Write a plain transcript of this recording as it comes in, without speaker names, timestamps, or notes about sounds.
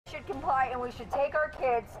Should comply, and we should take our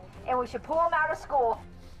kids and we should pull them out of school.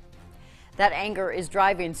 That anger is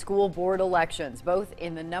driving school board elections, both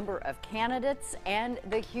in the number of candidates and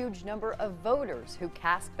the huge number of voters who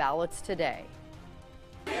cast ballots today.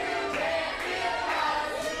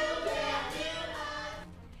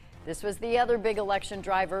 This was the other big election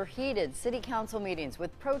driver, heated city council meetings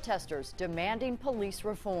with protesters demanding police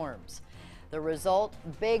reforms. The result,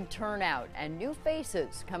 big turnout and new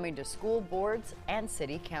faces coming to school boards and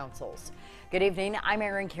city councils. Good evening, I'm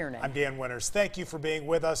Erin Kiernan. I'm Dan Winters. Thank you for being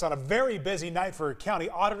with us on a very busy night for county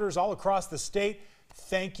auditors all across the state.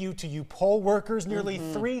 Thank you to you poll workers, nearly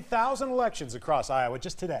 3,000 elections across Iowa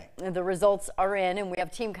just today. The results are in, and we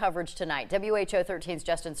have team coverage tonight. WHO 13's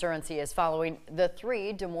Justin Surrency is following the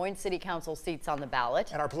 3 Des Moines City Council seats on the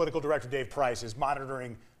ballot. And our political director, Dave Price, is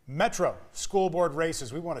monitoring Metro school board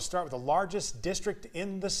races. We want to start with the largest district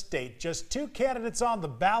in the state. Just 2 candidates on the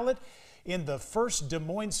ballot in the 1st Des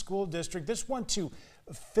Moines School District. This one to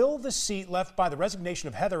fill the seat left by the resignation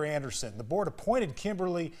of Heather Anderson. The board appointed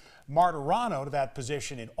Kimberly Martirano to that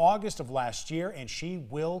position in August of last year, and she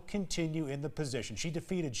will continue in the position. She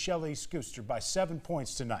defeated Shelley Schuster by 7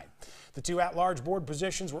 points tonight. The 2 at-large board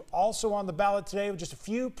positions were also on the ballot today with just a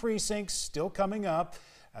few precincts still coming up.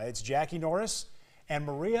 It's Jackie Norris and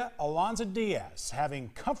Maria Alonzo Diaz having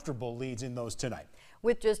comfortable leads in those tonight.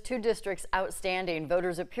 With just 2 districts outstanding,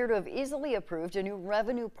 voters appear to have easily approved a new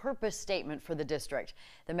revenue purpose statement for the district.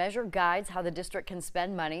 The measure guides how the district can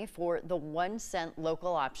spend money for the 1-cent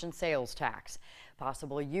local option sales tax.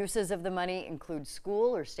 Possible uses of the money include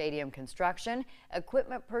school or stadium construction,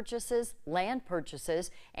 equipment purchases, land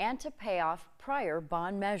purchases, and to pay off prior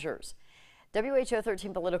bond measures. WHO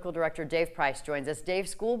 13 political director Dave Price joins us. Dave,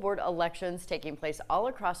 school board elections taking place all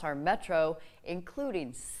across our metro,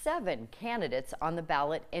 including 7 candidates on the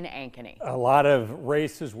ballot in Ankeny. A lot of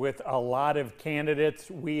races with a lot of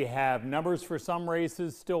candidates. We have numbers for some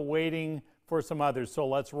races, still waiting for some others. So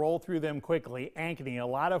let's roll through them quickly. Ankeny, a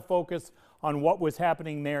lot of focus on what was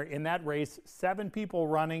happening there in that race. 7 people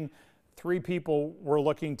running. 3 people were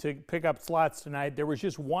looking to pick up slots tonight. There was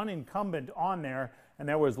just 1 incumbent on there, and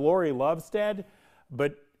that was Lori Lovestead.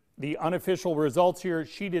 But the unofficial results here,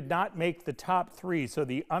 she did not make the top 3. So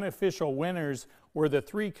the unofficial winners were the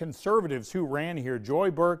 3 conservatives who ran here: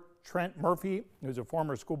 Joy Burke, Trent Murphy, who's a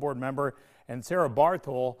former school board member, and Sarah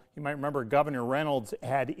Barthol. You might remember Governor Reynolds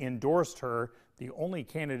had endorsed her, the only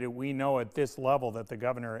candidate we know at this level that the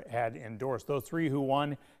governor had endorsed. Those 3 who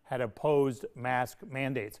won had opposed mask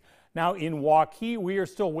mandates. Now in Waukee, we are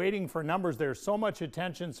still waiting for numbers. There's so much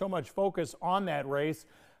attention, so much focus on that race,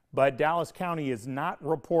 but Dallas County is not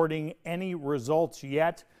reporting any results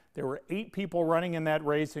yet. There were 8 people running in that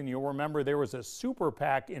race, and you'll remember there was a super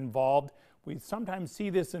PAC involved. We sometimes see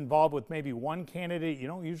this involved with maybe 1 candidate. You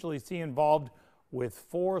don't usually see involved with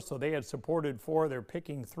 4, so they had supported 4. They're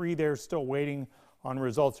picking 3. They're still waiting on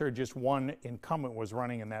results there. Just 1 incumbent was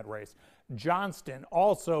running in that race. Johnston,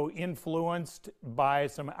 also influenced by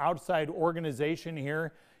some outside organization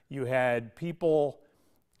here. You had people,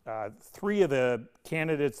 3 of the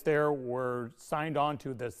candidates there were signed on to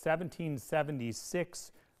the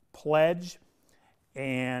 1776 pledge,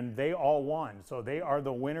 and they all won. So they are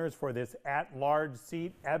the winners for this at-large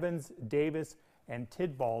seat. Evans, Davis, and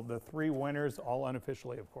Tidball, the 3 winners, all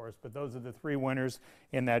unofficially, of course, but those are the 3 winners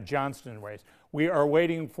in that Johnston race. We are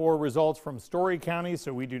waiting for results from Story County,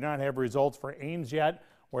 so we do not have results for Ames yet,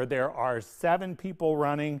 where there are 7 people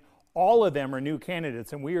running. All of them are new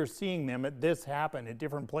candidates, and we are seeing them at this happen at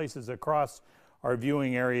different places across our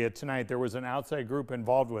viewing area tonight. There was an outside group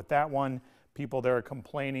involved with that one. People there are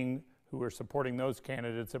complaining who are supporting those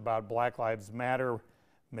candidates about Black Lives Matter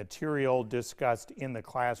material discussed in the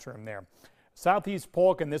classroom there. Southeast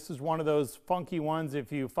Polk, and this is one of those funky ones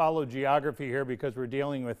if you follow geography here, because we're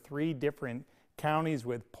dealing with 3 different counties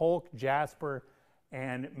with Polk, Jasper,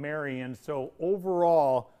 and Marion. So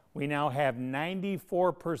overall, we now have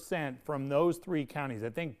 94% from those 3 counties. I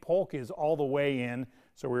think Polk is all the way in,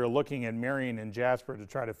 so we were looking at Marion and Jasper to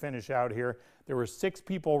try to finish out here. There were 6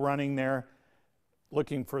 people running there,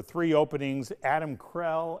 looking for 3 openings. Adam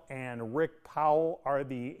Krell and Rick Powell are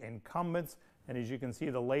the incumbents. And as you can see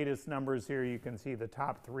the latest numbers here, you can see the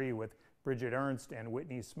top 3 with Bridget Ernst and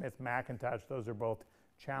Whitney Smith McIntosh. Those are both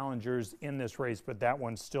challengers in this race, but that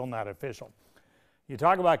one's still not official. You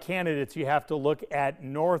talk about candidates, you have to look at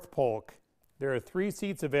North Polk. There are 3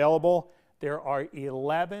 seats available. There are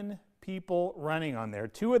 11 people running on there.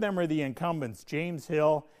 2 of them are the incumbents, James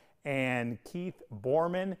Hill and Keith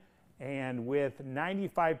Borman. And with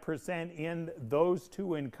 95% in, those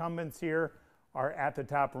 2 incumbents here are at the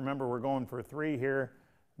top. Remember, we're going for 3 here.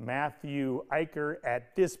 Matthew Eicher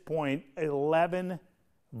at this point, 11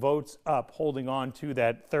 votes up, holding on to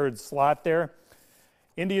that third slot there.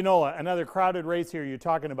 Indianola, another crowded race here. You're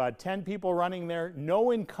talking about 10 people running there,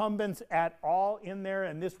 no incumbents at all in there,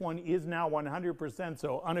 and this one is now 100%,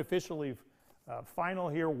 so unofficially final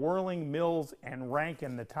here. Whirling, Mills, and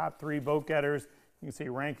Rankin, the top three vote getters. You can see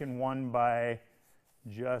Rankin won by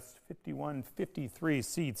just 53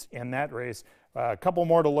 seats in that race. A couple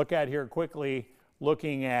more to look at here quickly.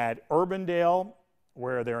 Looking at Urbandale,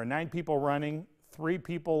 where there are 9 people running, 3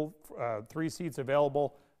 seats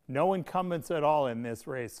available. No incumbents at all in this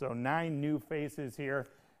race, so 9 new faces here.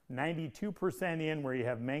 92% in, where you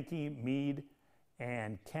have Menke, Meade,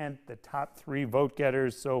 and Kent, the top 3 vote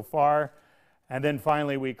getters so far. And then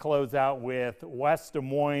finally, we close out with West Des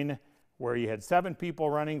Moines, where you had 7 people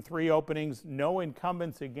running, 3 openings, no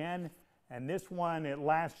incumbents again. And this one, at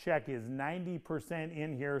last check, is 90%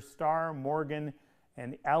 in here. Starr, Morgan,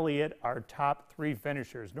 and Elliott are top 3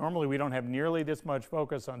 finishers. Normally, we don't have nearly this much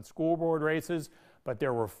focus on school board races, but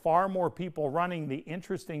there were far more people running. The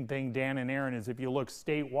interesting thing, Dan and Aaron, is if you look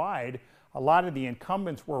statewide, a lot of the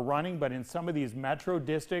incumbents were running, but in some of these metro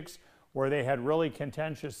districts where they had really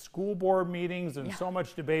contentious school board meetings and so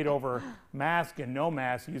much debate over mask and no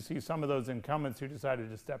mask, you see some of those incumbents who decided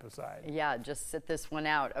to step aside. Yeah, just sit this one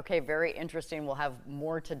out. Okay, very interesting. We'll have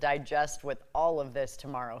more to digest with all of this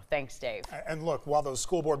tomorrow. Thanks, Dave. And look, while those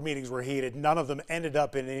school board meetings were heated, none of them ended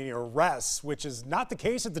up in any arrests, which is not the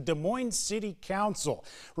case at the Des Moines City Council.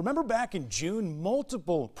 Remember back in June,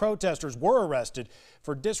 multiple protesters were arrested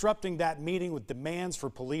for disrupting that meeting with demands for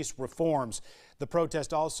police reforms. The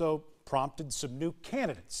protest also prompted some new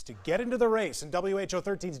candidates to get into the race. And WHO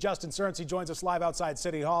 13's Justin Cernsey joins us live outside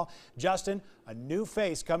City Hall. Justin, a new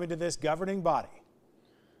face coming to this governing body.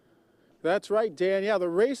 That's right, Dan. Yeah, the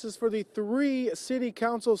race is for the 3 city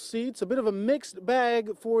council seats. A bit of a mixed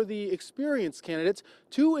bag for the experienced candidates.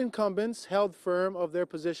 2 incumbents held firm of their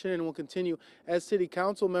position and will continue as city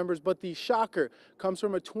council members. But the shocker comes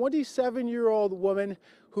from a 27-year-old woman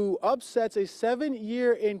who upsets a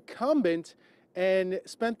 7-year incumbent and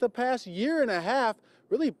spent the past year and a half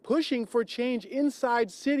really pushing for change inside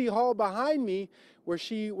City Hall behind me, where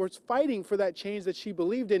she was fighting for that change that she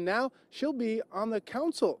believed in. Now she'll be on the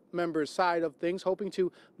council members' side of things, hoping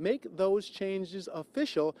to make those changes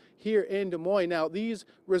official here in Des Moines. Now, these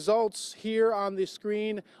results here on the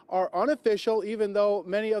screen are unofficial, even though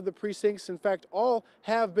many of the precincts, in fact, all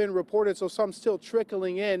have been reported, so some still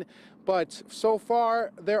trickling in. But so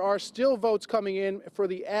far, there are still votes coming in for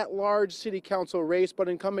the at-large city council race, but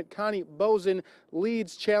incumbent Connie Boesen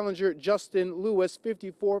leads challenger Justin Lewis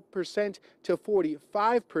 54% to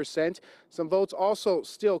 45%. Some votes also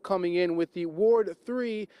still coming in with the Ward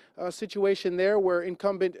 3 situation there, where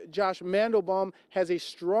incumbent Josh Mandelbaum has a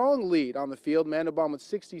strong lead on the field. Mandelbaum with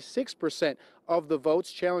 66% of the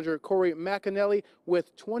votes. Challenger Corey McAnally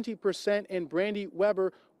with 20% and Brandy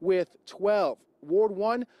Weber with 12%. Ward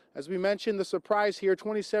 1, as we mentioned, the surprise here,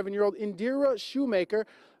 27-year-old Indira Shoemaker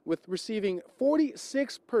with receiving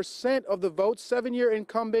 46% of the votes. 7-year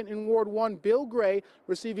incumbent in Ward 1, Bill Gray,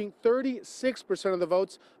 receiving 36% of the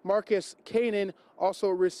votes. Marcus Kanan also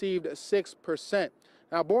received 6%.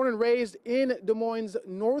 Now, born and raised in Des Moines'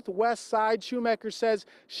 northwest side, Shoemaker says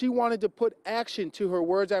she wanted to put action to her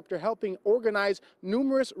words after helping organize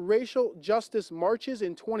numerous racial justice marches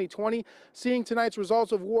in 2020. Seeing tonight's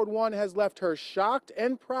results of Ward 1 has left her shocked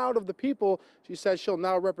and proud of the people she says she'll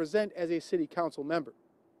now represent as a city council member.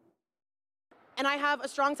 And I have a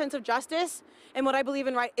strong sense of justice and what I believe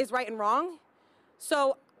in is right and wrong.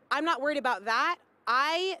 So I'm not worried about that.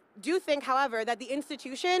 I do think, however, that the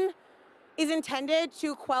institution is intended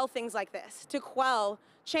to quell things like this, to quell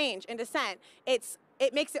change and dissent. It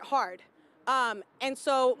makes it hard. And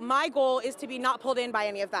so my goal is to be not pulled in by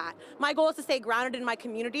any of that. My goal is to stay grounded in my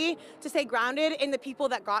community, to stay grounded in the people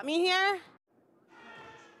that got me here.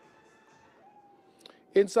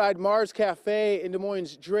 Inside Mars Cafe in Des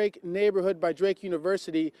Moines' Drake neighborhood by Drake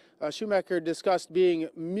University, Shoemaker discussed being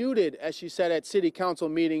muted, as she said, at city council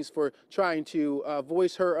meetings for trying to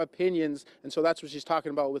voice her opinions. And so that's what she's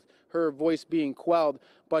talking about with her voice being quelled.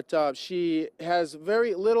 But she has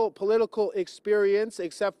very little political experience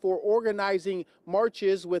except for organizing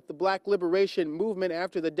marches with the Black Liberation Movement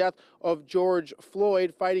after the death of George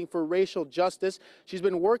Floyd, fighting for racial justice. She's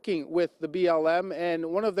been working with the BLM, and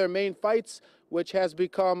one of their main fights, which has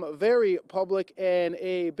become very public and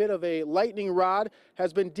a bit of a lightning rod,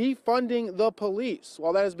 has been defunding the police.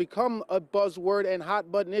 While that has become a buzzword and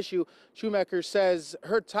hot-button issue, Shoemaker says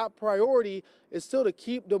her top priority is still to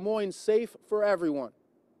keep Des Moines safe for everyone.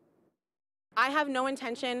 I have no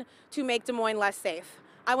intention to make Des Moines less safe.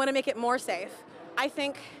 I want to make it more safe. I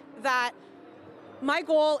think that My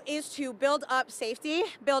goal is to build up safety,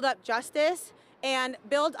 build up justice, and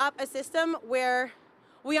build up a system where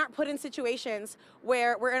we aren't put in situations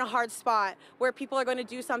where we're in a hard spot, where people are going to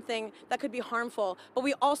do something that could be harmful, but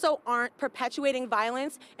we also aren't perpetuating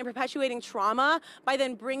violence and perpetuating trauma by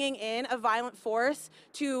then bringing in a violent force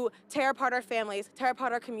to tear apart our families, tear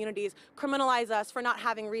apart our communities, criminalize us for not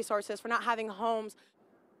having resources, for not having homes.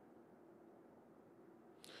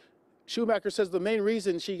 Schumacher says the main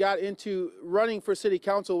reason she got into running for city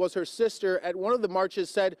council was her sister at one of the marches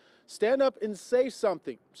said, "Stand up and say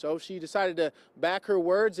something." So she decided to back her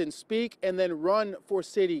words and speak and then run for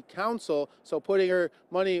city council. So putting her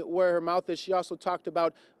money where her mouth is. She also talked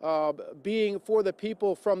about being for the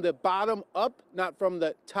people from the bottom up, not from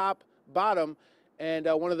the top bottom. And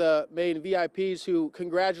one of the main VIPs who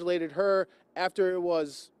congratulated her after it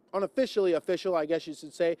was unofficially official, I guess you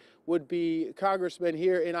should say, would be Congressman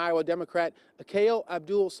here in Iowa, Democrat Akil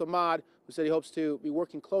Abdul Samad, who said he hopes to be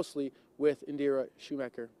working closely with Indira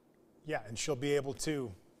Schumacher. Yeah, and she'll be able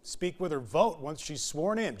to speak with her vote once she's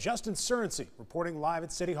sworn in. Justin Cerency reporting live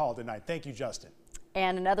at City Hall tonight. Thank you, Justin.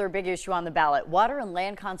 And another big issue on the ballot, water and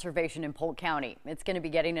land conservation in Polk County. It's going to be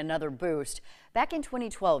getting another boost. Back in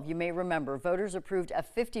 2012, you may remember, voters approved a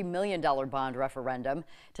 $50 million bond referendum.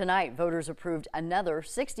 Tonight, voters approved another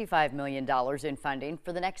 $65 million in funding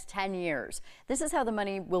for the next 10 years. This is how the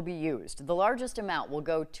money will be used. The largest amount will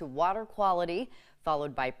go to water quality,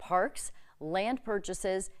 followed by parks, land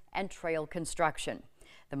purchases, and trail construction.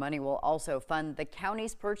 The money will also fund the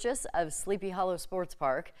county's purchase of Sleepy Hollow Sports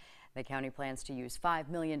Park. The county plans to use $5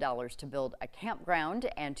 million to build a campground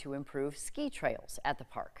and to improve ski trails at the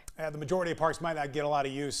park. The majority of parks might not get a lot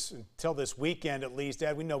of use until this weekend at least.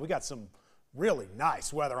 Ed, we know we got some really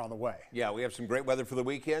nice weather on the way. Yeah, we have some great weather for the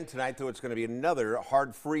weekend. Tonight, though, it's going to be another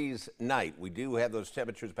hard freeze night. We do have those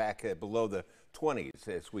temperatures back below the 20s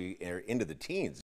as we are into the teens.